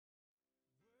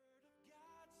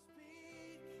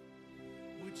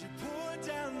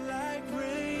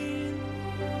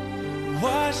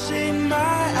Flashing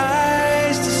my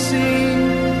eyes to see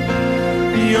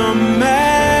your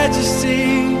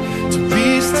majesty, to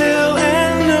be still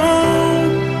and know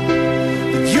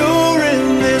that you're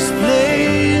in this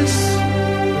place.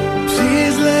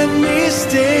 Please let me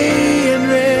stay and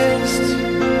rest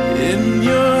in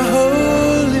your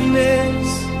holiness.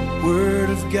 Word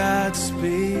of God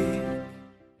speak.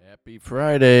 Happy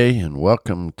Friday, and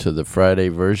welcome to the Friday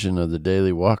version of the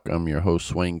Daily Walk. I'm your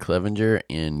host, Wayne Clevenger,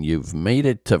 and you've made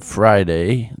it to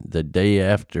Friday, the day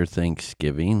after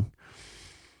Thanksgiving.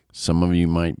 Some of you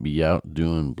might be out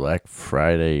doing Black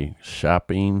Friday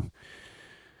shopping.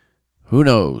 Who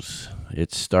knows?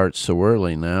 It starts so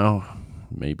early now.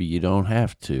 Maybe you don't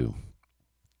have to.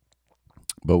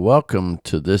 But welcome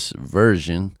to this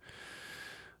version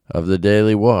of the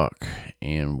Daily Walk,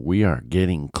 and we are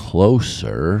getting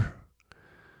closer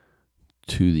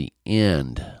to the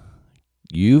end.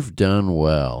 You've done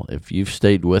well. If you've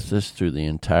stayed with us through the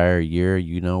entire year,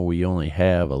 you know we only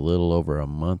have a little over a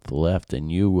month left, and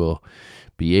you will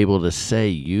be able to say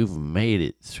you've made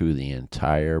it through the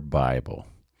entire Bible.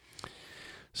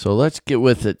 So let's get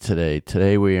with it today.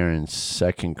 Today we are in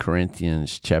 2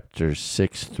 Corinthians chapters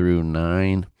 6 through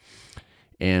 9,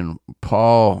 and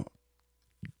Paul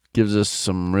gives us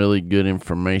some really good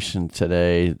information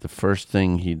today. The first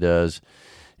thing he does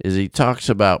is he talks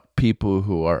about people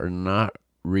who are not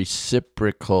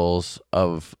reciprocals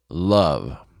of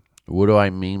love. What do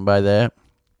I mean by that?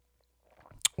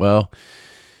 Well,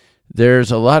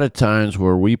 there's a lot of times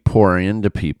where we pour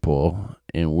into people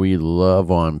and we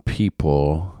love on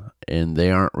people and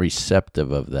they aren't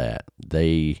receptive of that.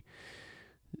 They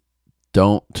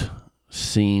don't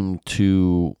seem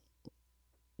to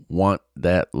want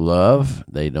that love.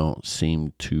 They don't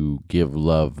seem to give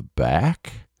love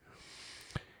back.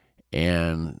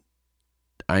 And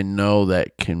I know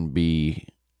that can be,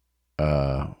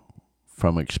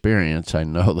 from experience, I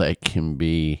know that can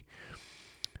be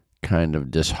kind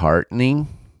of disheartening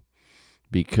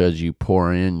because you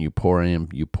pour in,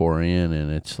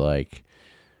 and it's like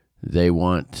they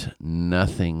want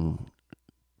nothing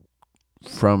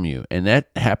from you. And that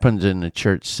happens in the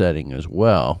church setting as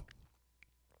well.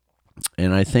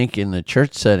 And I think in the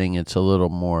church setting, it's a little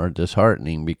more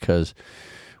disheartening because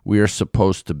we are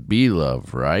supposed to be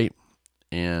love, right?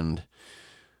 And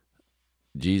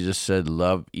Jesus said,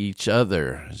 love each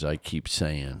other, as I keep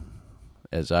saying,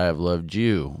 as I have loved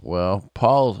you. Well,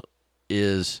 Paul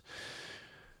is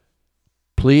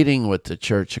pleading with the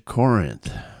church of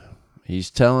Corinth.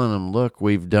 He's telling them, look,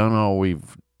 we've done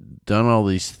all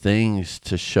these things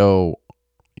to show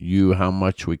you how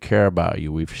much we care about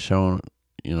you. We've shown,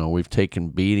 we've taken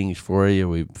beatings for you.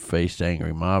 We've faced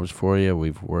angry mobs for you.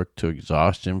 We've worked to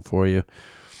exhaustion for you.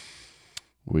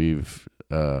 We've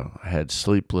had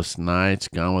sleepless nights,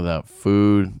 gone without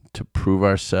food to prove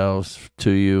ourselves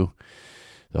to you.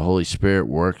 The Holy Spirit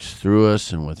works through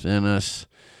us and within us,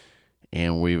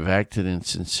 and we've acted in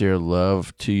sincere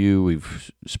love to you. We've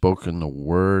spoken the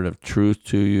word of truth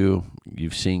to you.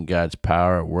 You've seen God's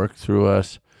power at work through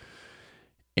us,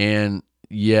 and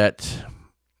yet,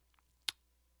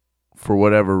 for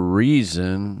whatever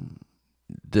reason,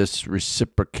 this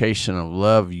reciprocation of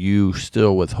love you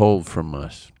still withhold from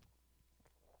us.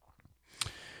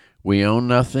 We own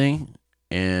nothing,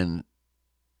 and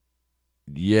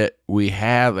yet we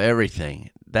have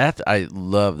everything. I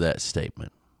love that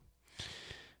statement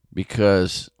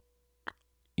because,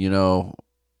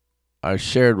 I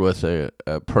shared with a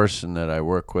person that I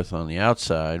work with on the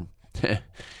outside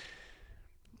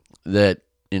that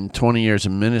in 20 years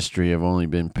of ministry, I've only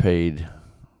been paid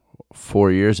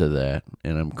 4 years of that,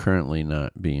 and I'm currently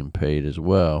not being paid as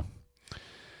well.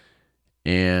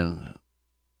 And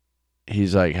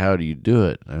he's like, how do you do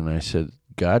it? And I said,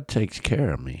 God takes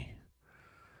care of me.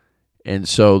 And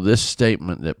so this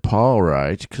statement that Paul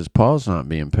writes, because Paul's not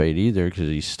being paid either because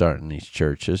he's starting these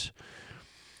churches,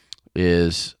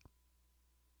 is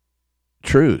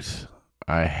truth.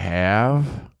 I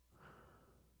have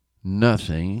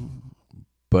nothing,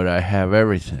 but I have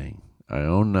everything. I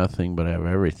own nothing, but I have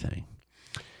everything.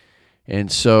 And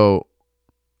so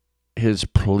his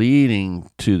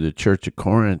pleading to the church of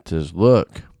Corinth is,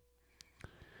 look,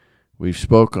 we've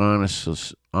spoke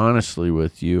honestly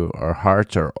with you. Our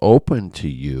hearts are open to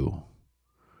you.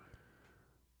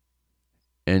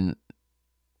 And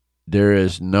there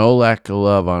is no lack of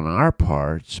love on our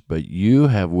parts, but you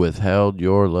have withheld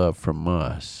your love from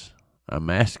us. I'm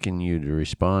asking you to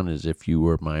respond as if you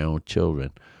were my own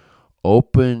children.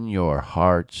 Open your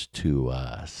hearts to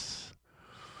us.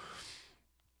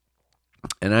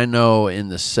 And I know in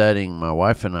the setting my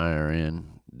wife and I are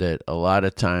in, that a lot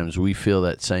of times we feel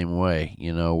that same way.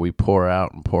 We pour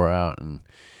out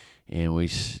and we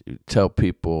tell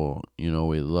people,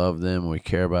 we love them, we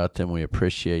care about them, we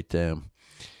appreciate them,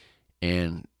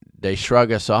 and they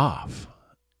shrug us off.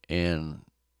 And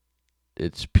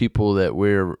it's people that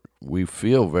we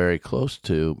feel very close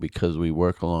to because we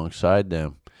work alongside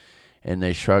them, and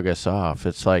they shrug us off.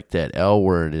 It's like that L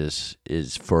word is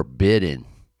forbidden.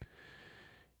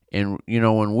 And,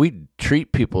 when we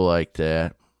treat people like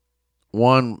that,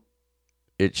 one,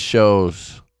 it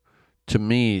shows, to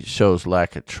me, it shows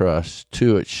lack of trust.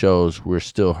 Two, it shows we're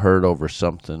still hurt over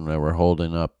something that we're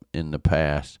holding up in the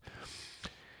past.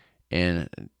 And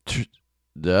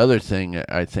the other thing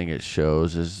I think it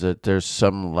shows is that there's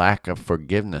some lack of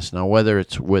forgiveness. Now, whether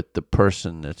it's with the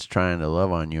person that's trying to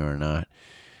love on you or not,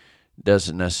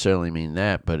 doesn't necessarily mean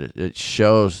that, but it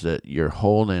shows that you're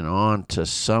holding on to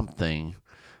something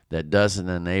that doesn't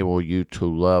enable you to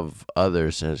love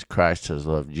others as Christ has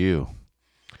loved you.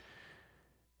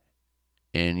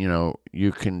 And,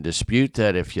 you can dispute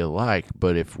that if you like,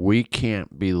 but if we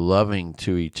can't be loving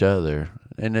to each other,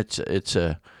 and it's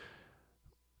an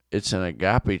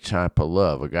agape type of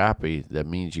love. Agape, that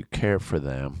means you care for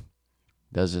them.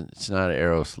 It's not an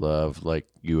eros love like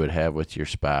you would have with your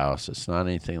spouse. It's not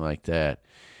anything like that.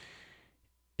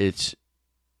 It's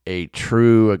a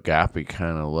true agape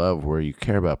kind of love where you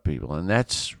care about people. And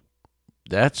that's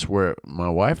where my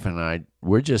wife and I,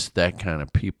 we're just that kind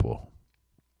of people.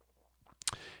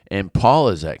 And Paul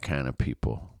is that kind of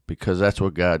people because that's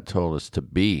what God told us to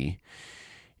be.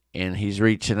 And he's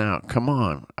reaching out. Come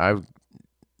on, I've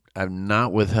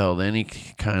not withheld any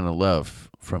kind of love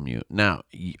from you. Now,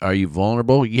 are you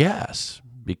vulnerable? Yes,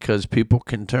 because people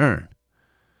can turn.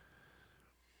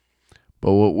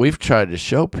 But what we've tried to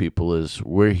show people is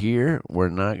we're here, we're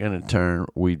not going to turn,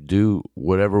 we do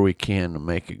whatever we can to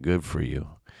make it good for you.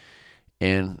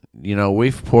 And,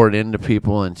 we've poured into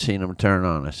people and seen them turn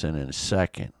on us in a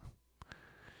second.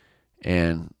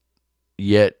 And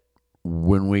yet,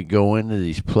 when we go into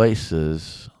these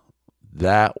places,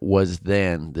 that was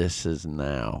then, this is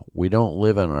now. We don't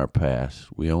live in our past.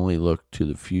 We only look to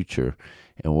the future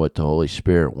and what the Holy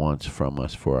Spirit wants from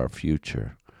us for our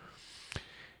future.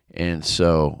 And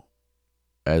so,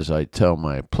 as I tell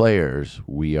my players,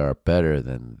 we are better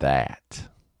than that.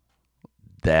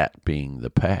 That being the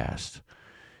past.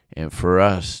 And for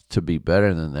us to be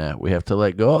better than that, we have to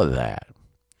let go of that.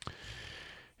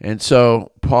 And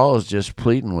so Paul is just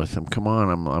pleading with them, come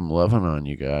on, I'm loving on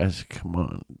you guys. Come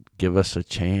on, give us a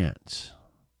chance.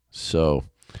 So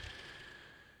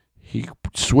he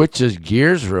switches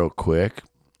gears real quick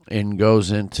and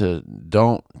goes into,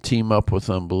 don't team up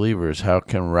with unbelievers. How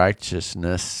can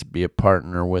righteousness be a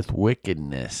partner with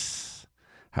wickedness?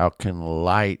 How can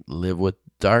light live with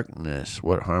darkness?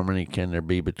 What harmony can there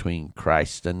be between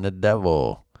Christ and the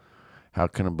devil? How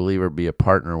can a believer be a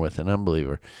partner with an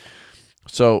unbeliever?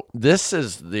 So this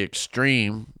is the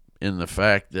extreme in the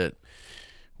fact that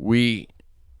we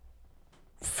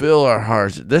fill our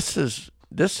hearts. This is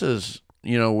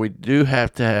we do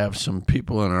have to have some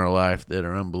people in our life that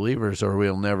are unbelievers or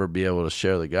we'll never be able to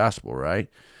share the gospel, right?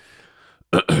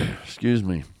 Excuse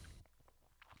me.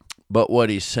 But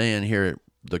what he's saying here,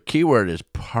 the key word is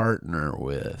partner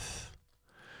with,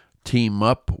 team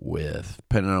up with,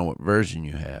 depending on what version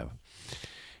you have.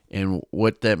 And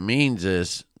what that means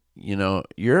is,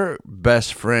 your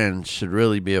best friend should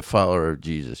really be a follower of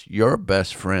Jesus. Your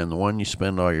best friend, the one you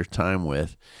spend all your time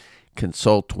with,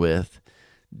 consult with,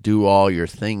 do all your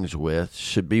things with,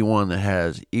 should be one that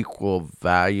has equal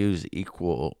values,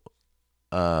 equal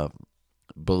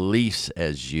beliefs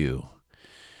as you.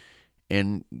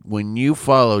 And when you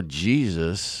follow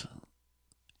Jesus,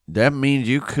 that means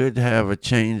you could have a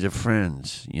change of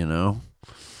friends,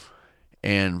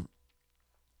 and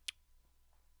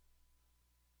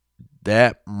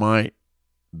that might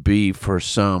be for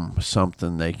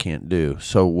something they can't do.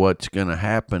 So what's going to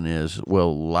happen is,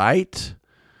 will light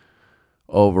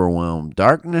overwhelm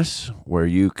darkness where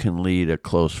you can lead a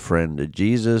close friend to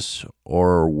Jesus,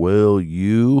 or will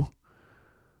you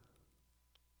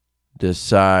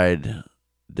decide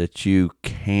that you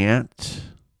can't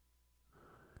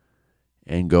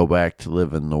and go back to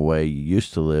living the way you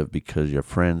used to live because your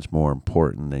friend's more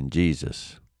important than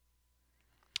Jesus?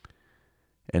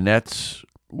 And that's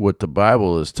what the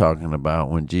Bible is talking about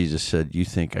when Jesus said, you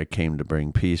think I came to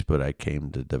bring peace, but I came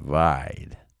to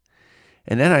divide.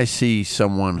 And then I see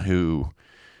someone who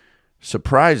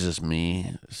surprises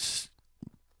me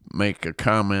make a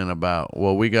comment about,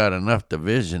 well, we got enough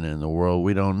division in the world,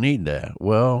 we don't need that.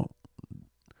 Well,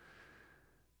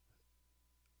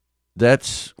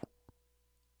 that's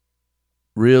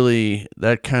really,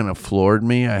 that kind of floored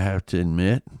me, I have to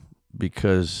admit,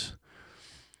 because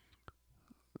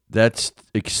that's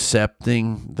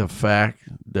accepting the fact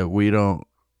that we're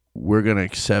going to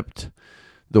accept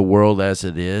the world as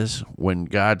it is when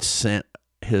God sent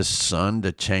his son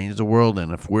to change the world.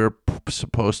 And if we're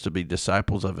supposed to be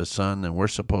disciples of his son, then we're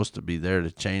supposed to be there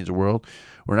to change the world.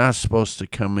 We're not supposed to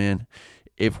come in.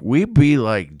 If we be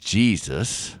like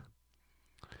Jesus,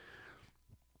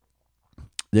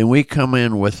 then we come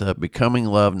in with a becoming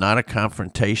love, not a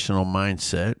confrontational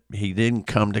mindset. He didn't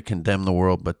come to condemn the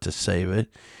world, but to save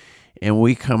it. And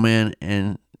we come in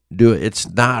and do it. It's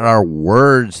not our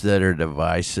words that are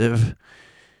divisive.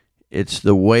 It's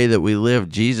the way that we live.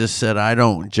 Jesus said, I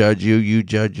don't judge you, you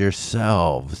judge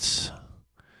yourselves.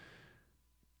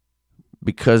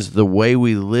 Because the way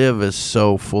we live is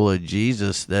so full of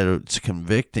Jesus that it's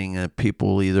convicting that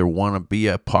people either want to be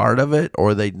a part of it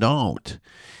or they don't.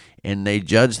 And they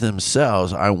judge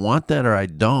themselves. I want that or I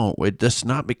don't. It's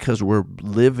not because we're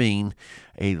living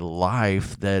a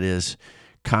life that is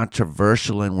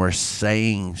controversial and we're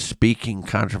speaking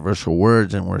controversial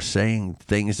words and we're saying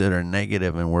things that are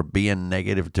negative and we're being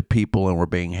negative to people and we're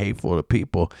being hateful to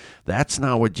people. That's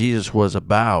not what Jesus was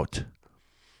about.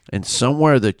 And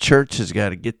somewhere the church has got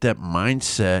to get that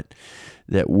mindset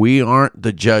that we aren't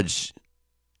the judge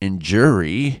and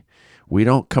jury. We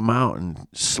don't come out and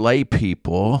slay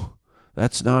people.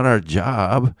 That's not our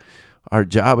job. Our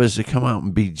job is to come out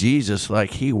and be Jesus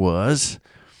like he was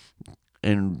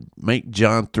and make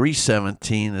John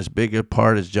 3:17 as big a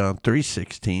part as John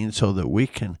 3:16 so that we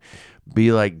can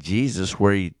be like Jesus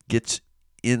where he gets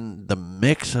in the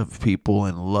mix of people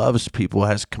and loves people,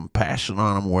 has compassion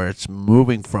on them where it's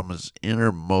moving from his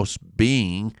innermost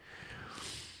being.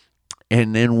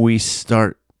 And then we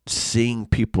start seeing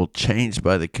people changed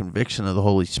by the conviction of the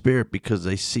Holy Spirit because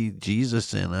they see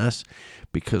Jesus in us,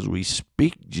 because we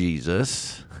speak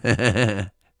Jesus.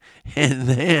 And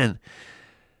then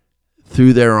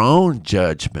through their own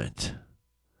judgment,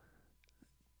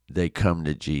 they come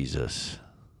to Jesus.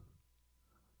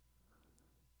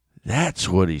 That's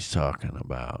what he's talking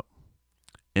about.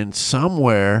 And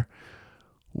somewhere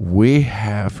we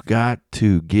have got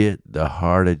to get the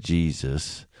heart of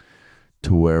Jesus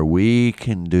to where we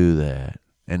can do that.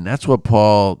 And that's what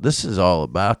this is all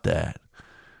about that.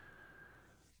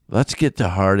 Let's get the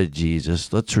heart of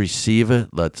Jesus. Let's receive it.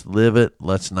 Let's live it.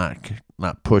 Let's not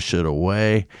push it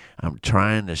away. I'm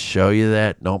trying to show you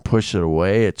that. Don't push it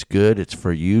away. It's good. It's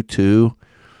for you too.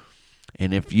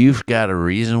 And if you've got a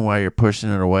reason why you're pushing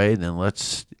it away, then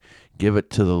let's give it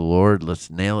to the Lord.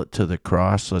 Let's nail it to the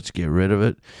cross. Let's get rid of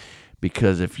it.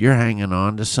 Because if you're hanging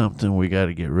on to something, we got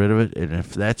to get rid of it. And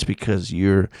if that's because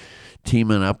you're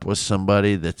teaming up with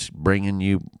somebody that's bringing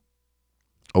you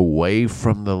away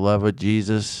from the love of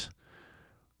Jesus,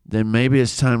 then maybe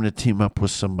it's time to team up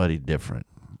with somebody different.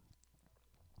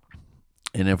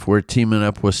 And if we're teaming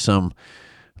up with some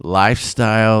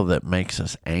lifestyle that makes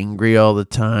us angry all the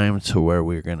time to where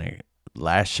we're going to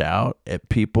lash out at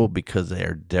people because they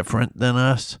are different than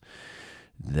us,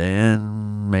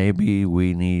 then maybe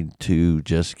we need to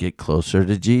just get closer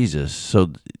to Jesus.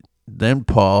 So then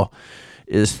Paul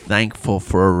is thankful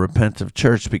for a repentant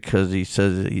church because he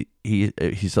says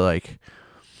he's like,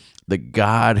 the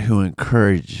God who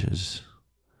encourages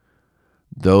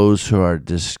those who are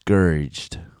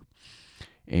discouraged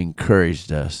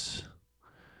encouraged us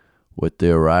with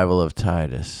the arrival of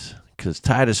Titus, because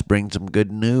Titus brings them good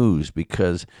news,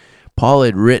 because Paul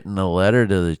had written a letter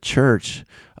to the church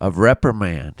of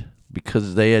reprimand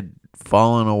because they had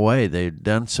fallen away. They had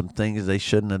done some things they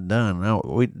shouldn't have done. Now,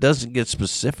 it doesn't get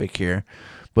specific here,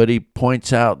 but he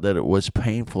points out that it was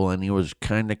painful and he was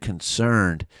kind of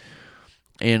concerned.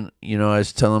 And, I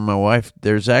was telling my wife,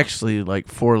 there's actually like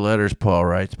 4 letters Paul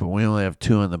writes, but we only have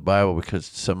 2 in the Bible because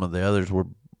some of the others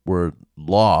were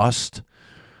lost.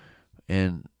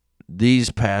 And these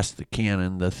passed the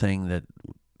canon, the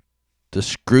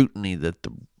scrutiny that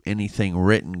anything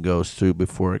written goes through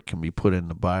before it can be put in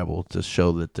the Bible to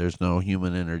show that there's no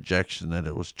human interjection, that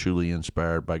it was truly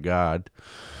inspired by God.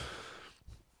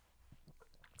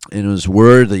 And it was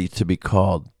worthy to be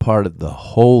called part of the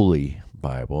Holy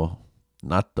Bible,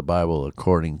 not the Bible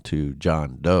according to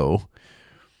John Doe.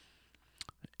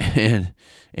 And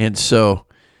so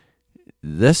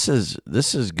this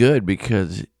is good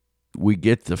because we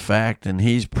get the fact, and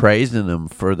he's praising them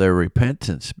for their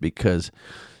repentance because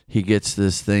he gets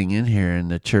this thing in here,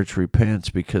 and the church repents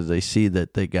because they see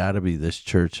that they got to be this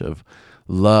church of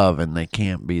love, and they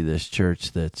can't be this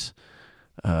church that's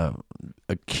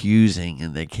accusing,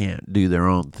 and they can't do their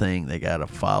own thing. They got to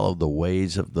follow the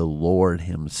ways of the Lord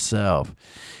himself.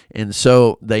 And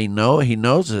so he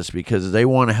knows this because they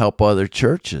want to help other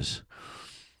churches.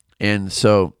 And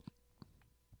so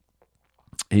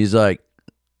he's like,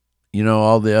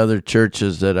 all the other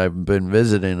churches that I've been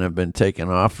visiting, I've been taking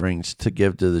offerings to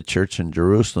give to the church in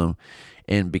Jerusalem.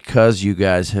 And because you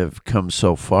guys have come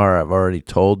so far, I've already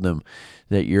told them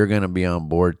that you're going to be on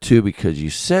board too, because you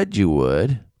said you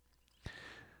would.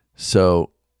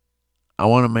 So I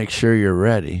want to make sure you're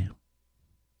ready.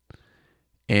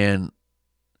 And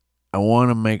I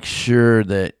want to make sure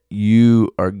that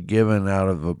you are given out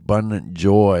of abundant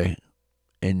joy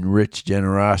and rich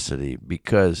generosity,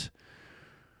 because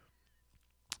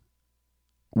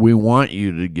we want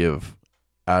you to give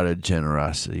out of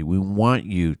generosity. We want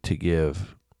you to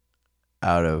give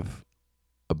out of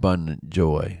abundant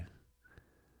joy.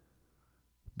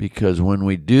 Because when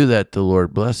we do that, the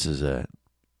Lord blesses that.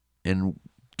 And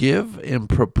give in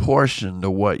proportion to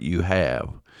what you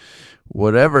have.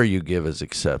 Whatever you give is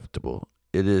acceptable.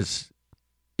 It is,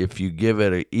 if you give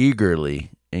it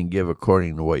eagerly and give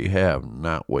according to what you have,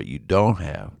 not what you don't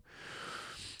have.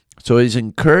 So he's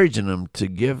encouraging them to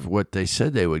give what they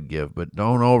said they would give, but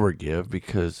don't overgive,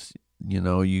 because, you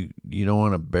don't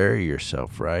want to bury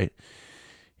yourself, right?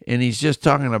 And he's just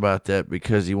talking about that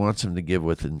because he wants them to give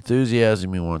with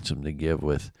enthusiasm. He wants them to give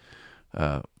with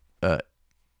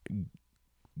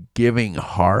giving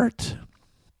heart.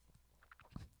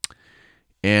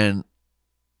 And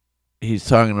he's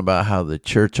talking about how the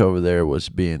church over there was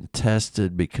being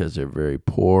tested because they're very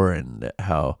poor, and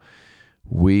how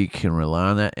we can rely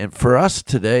on that. And for us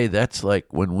today, that's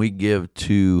like when we give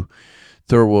to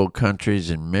third world countries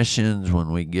and missions,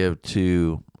 when we give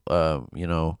to,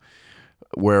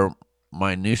 where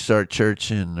my New Start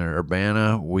Church in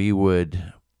Urbana, we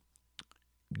would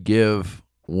give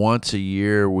once a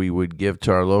year. We would give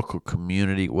to our local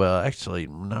community. Well, actually,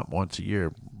 not once a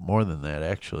year, more than that,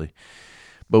 actually.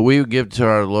 But we would give to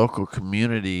our local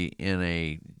community in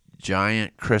a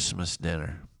giant Christmas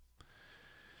dinner.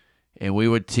 And we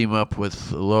would team up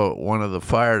with one of the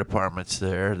fire departments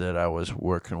there that I was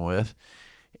working with,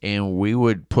 and we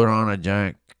would put on a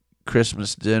giant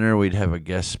Christmas dinner. We'd have a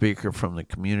guest speaker from the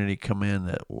community come in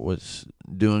that was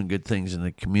doing good things in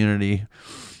the community.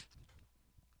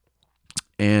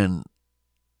 And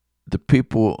the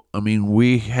people,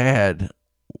 we had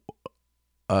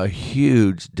a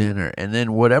huge dinner. And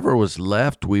then whatever was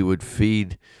left, we would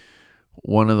feed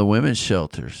one of the women's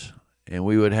shelters. And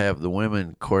we would have the women,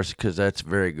 of course, because that's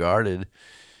very guarded.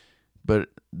 But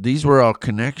these were all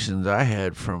connections I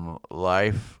had from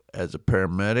life as a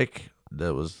paramedic.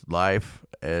 That was life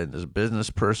as a business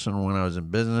person when I was in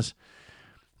business,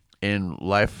 and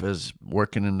life as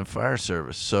working in the fire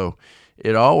service. So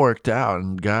it all worked out,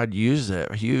 and God used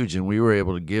that huge, and we were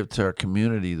able to give to our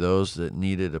community, those that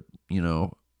needed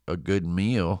a good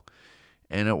meal,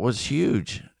 and it was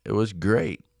huge. It was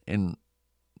great, and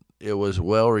it was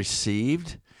well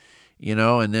received,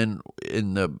 and then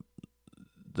in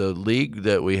the league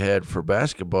that we had for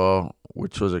basketball,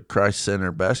 which was a Christ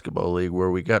Center basketball league,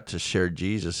 where we got to share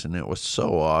Jesus, and it was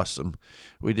so awesome.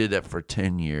 We did that for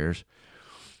 10 years,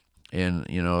 and,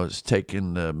 it's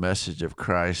taking the message of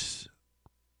Christ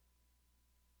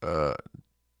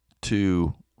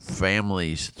to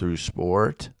families through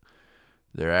sport.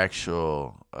 Their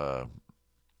actual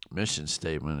mission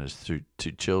statement is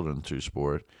to children through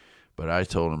sport. But I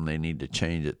told them they need to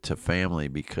change it to family,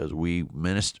 because we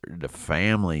ministered to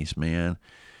families, man.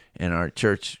 And our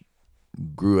church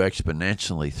grew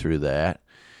exponentially through that.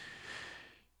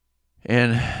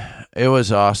 And it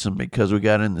was awesome because we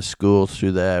got into school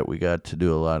through that. We got to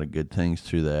do a lot of good things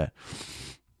through that.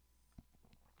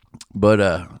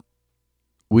 But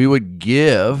we would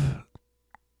give,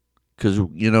 because,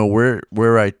 we're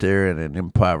right there in an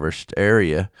impoverished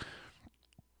area.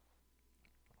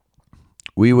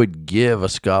 We would give a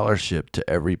scholarship to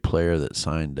every player that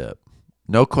signed up.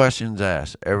 No questions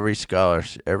asked. Every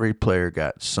player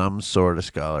got some sort of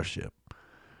scholarship.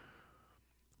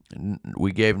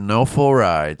 We gave no full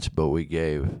rides, but we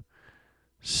gave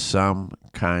some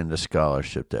kind of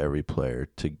scholarship to every player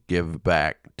to give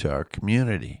back to our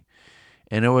community.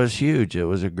 And it was huge. It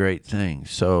was a great thing.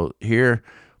 So here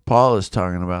Paul is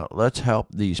talking about, let's help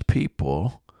these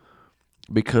people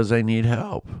because they need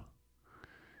help.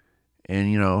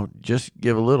 And, just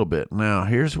give a little bit. Now,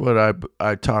 here's what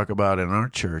I talk about in our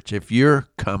church. If you're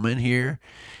coming here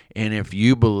and if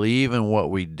you believe in what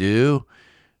we do,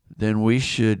 then we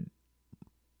should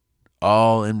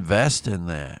all invest in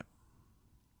that.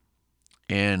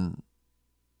 And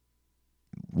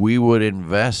we would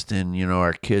invest in,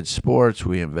 our kids' sports.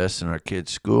 We invest in our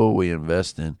kids' school. We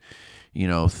invest in,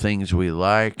 things we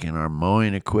like, in our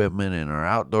mowing equipment, in our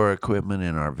outdoor equipment,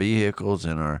 in our vehicles,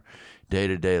 in our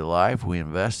day-to-day life. We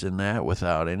invest in that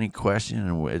without any question,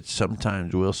 and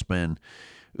sometimes we'll spend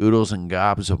oodles and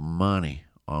gobs of money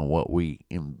on what we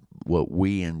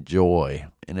enjoy.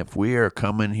 And if we are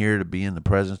coming here to be in the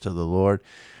presence of the Lord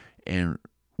and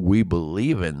we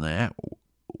believe in that,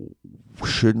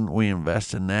 shouldn't we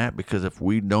invest in that? Because if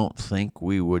we don't think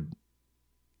we would,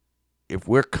 if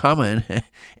we're coming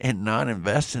and not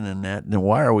investing in that, then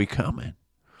why are we coming?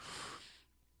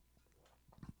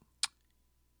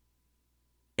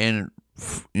 And,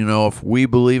 if we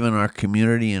believe in our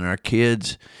community and our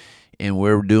kids and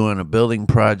we're doing a building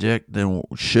project, then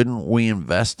shouldn't we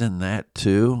invest in that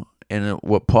too? And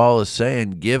what Paul is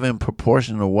saying, give in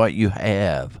proportion to what you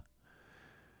have.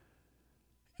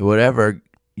 Whatever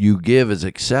you give is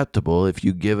acceptable if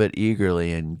you give it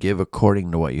eagerly and give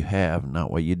according to what you have,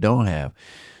 not what you don't have.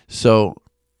 So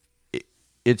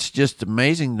it's just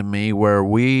amazing to me where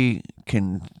we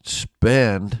can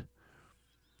spend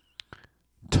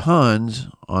tons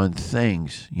on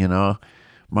things. My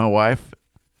wife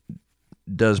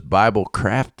does Bible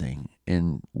crafting,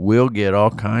 and we'll get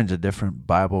all kinds of different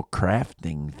Bible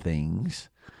crafting things.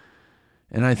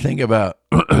 And I think about,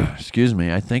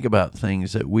 I think about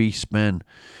things that we spend,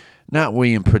 not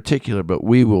we in particular, but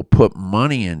we will put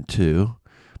money into.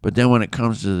 But then when it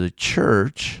comes to the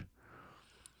church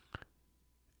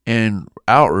and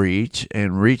outreach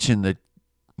and reaching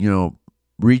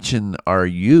our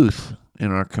youth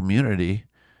in our community,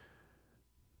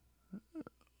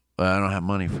 I don't have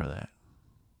money for that.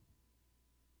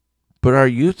 But our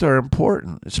youth are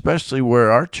important, especially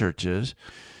where our church is.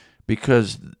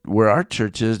 Because where our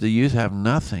church is, the youth have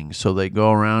nothing. So they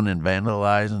go around and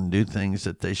vandalize and do things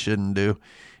that they shouldn't do.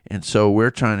 And so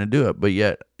we're trying to do it. But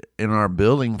yet, in our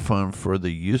building fund for the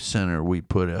youth center we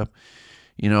put up,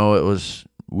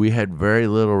 we had very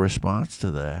little response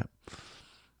to that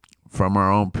from our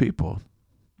own people.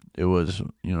 It was,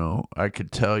 I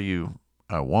could tell you,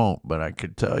 I won't, but I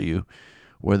could tell you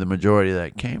where the majority of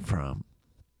that came from.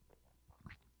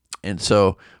 And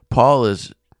so Paul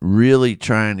is really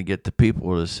trying to get the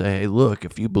people to say, hey, look,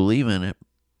 if you believe in it,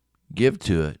 give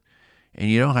to it. And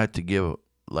you don't have to give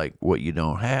like what you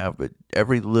don't have, but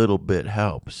every little bit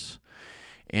helps.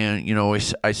 And,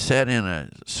 I sat in a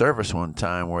service one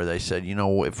time where they said,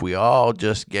 if we all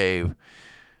just gave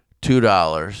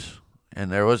 $2,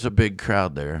 and there was a big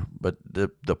crowd there, but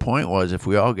the point was if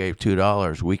we all gave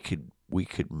 $2, we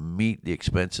could meet the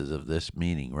expenses of this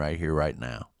meeting right here, right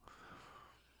now.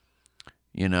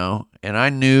 And I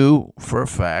knew for a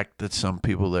fact that some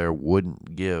people there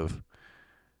wouldn't give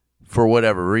for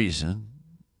whatever reason,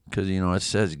 because, it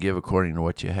says give according to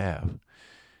what you have.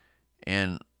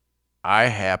 And I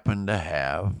happened to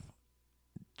have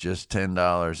just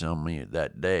 $10 on me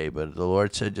that day, but the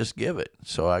Lord said, just give it.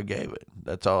 So I gave it.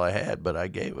 That's all I had, but I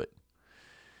gave it.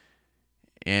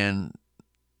 And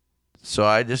so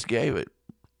I just gave it.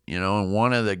 And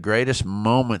one of the greatest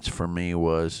moments for me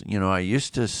was, I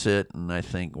used to sit and I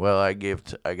think, well, I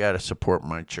got to support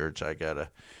my church. I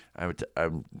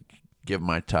give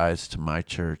my tithes to my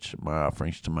church, my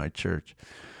offerings to my church.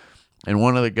 And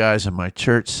one of the guys in my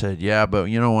church said, yeah, but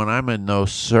when I'm in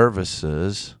those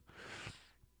services,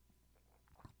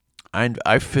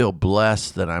 I feel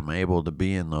blessed that I'm able to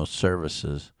be in those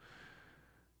services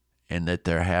and that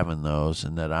they're having those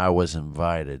and that I was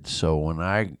invited. So when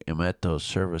I am at those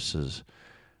services,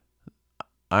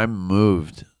 I'm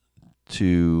moved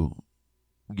to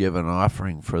give an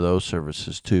offering for those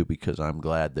services too, because I'm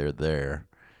glad they're there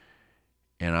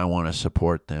and I want to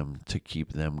support them to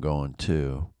keep them going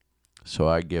too. So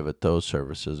I give at those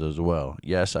services as well.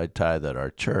 Yes, I tithe at our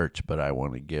church, but I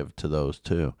want to give to those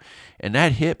too. And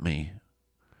that hit me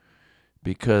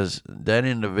because that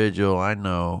individual I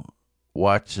know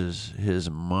watches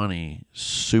his money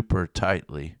super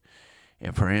tightly.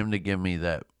 And for him to give me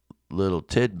that little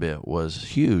tidbit was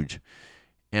huge.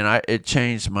 And it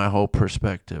changed my whole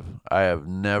perspective. I have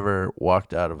never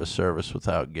walked out of a service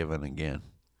without giving again,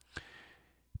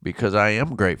 because I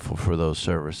am grateful for those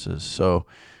services. So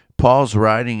Paul's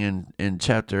writing in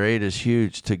chapter 8 is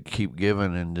huge, to keep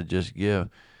giving and to just give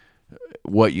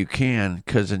what you can,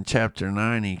 because in chapter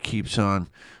 9 he keeps on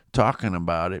talking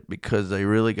about it, because they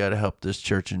really got to help this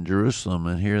church in Jerusalem.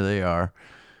 And here they are,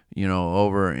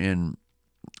 over in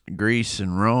Greece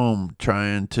and Rome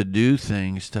trying to do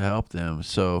things to help them.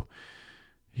 So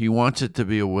he wants it to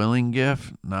be a willing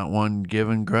gift, not one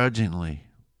given grudgingly.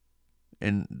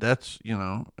 And that's,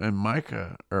 in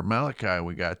Micah or Malachi,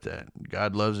 we got that.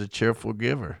 God loves a cheerful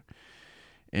giver.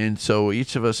 And so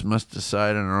each of us must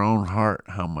decide in our own heart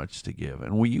how much to give.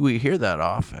 And we hear that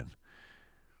often.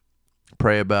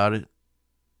 Pray about it.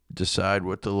 Decide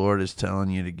what the Lord is telling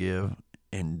you to give.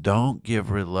 And don't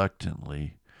give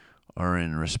reluctantly or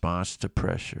in response to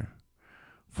pressure.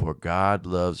 For God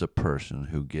loves a person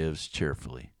who gives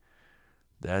cheerfully.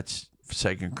 That's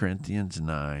 2 Corinthians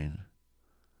 9,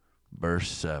 verse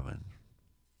 7.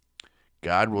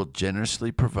 God will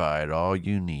generously provide all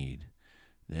you need.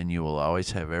 Then you will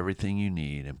always have everything you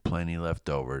need and plenty left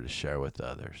over to share with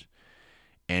others.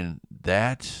 And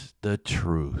that's the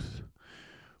truth.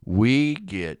 We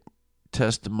get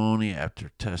testimony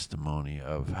after testimony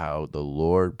of how the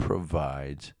Lord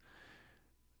provides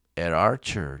at our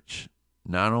church,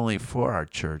 not only for our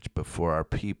church, but for our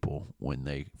people when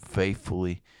they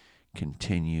faithfully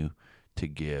continue to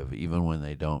give, even when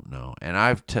they don't know. And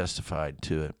I've testified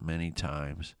to it many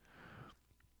times.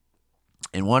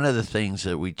 And one of the things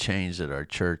that we changed at our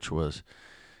church was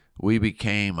we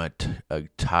became a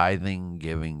tithing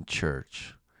giving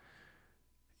church.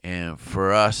 And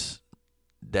for us,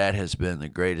 that has been the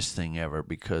greatest thing ever,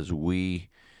 because we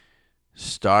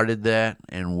started that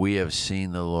and we have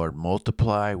seen the Lord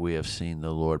multiply. We have seen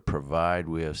the Lord provide.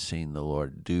 We have seen the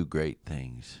Lord do great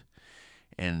things.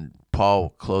 And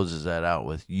Paul closes that out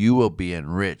with, you will be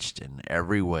enriched in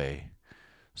every way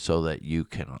so that you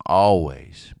can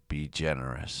always be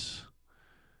generous.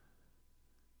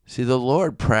 See, the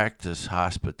Lord practiced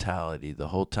hospitality the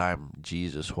whole time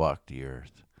Jesus walked the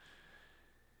earth.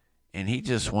 And he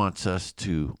just wants us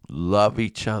to love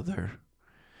each other,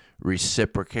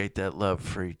 reciprocate that love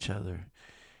for each other,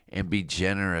 and be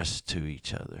generous to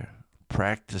each other,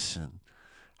 practicing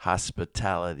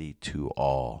hospitality to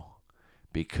all,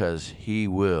 because he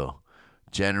will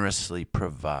generously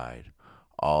provide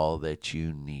all that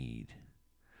you need.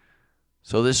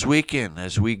 So this weekend,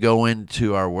 as we go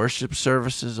into our worship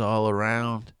services all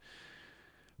around,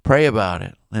 pray about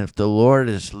it. And if the Lord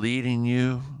is leading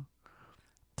you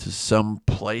to some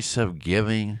place of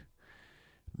giving,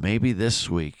 maybe this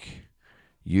week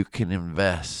you can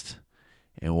invest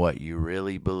in what you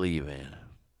really believe in.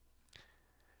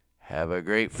 Have a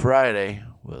great Friday.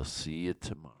 We'll see you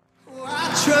tomorrow.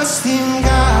 I trust in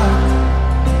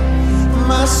God,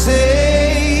 my Savior.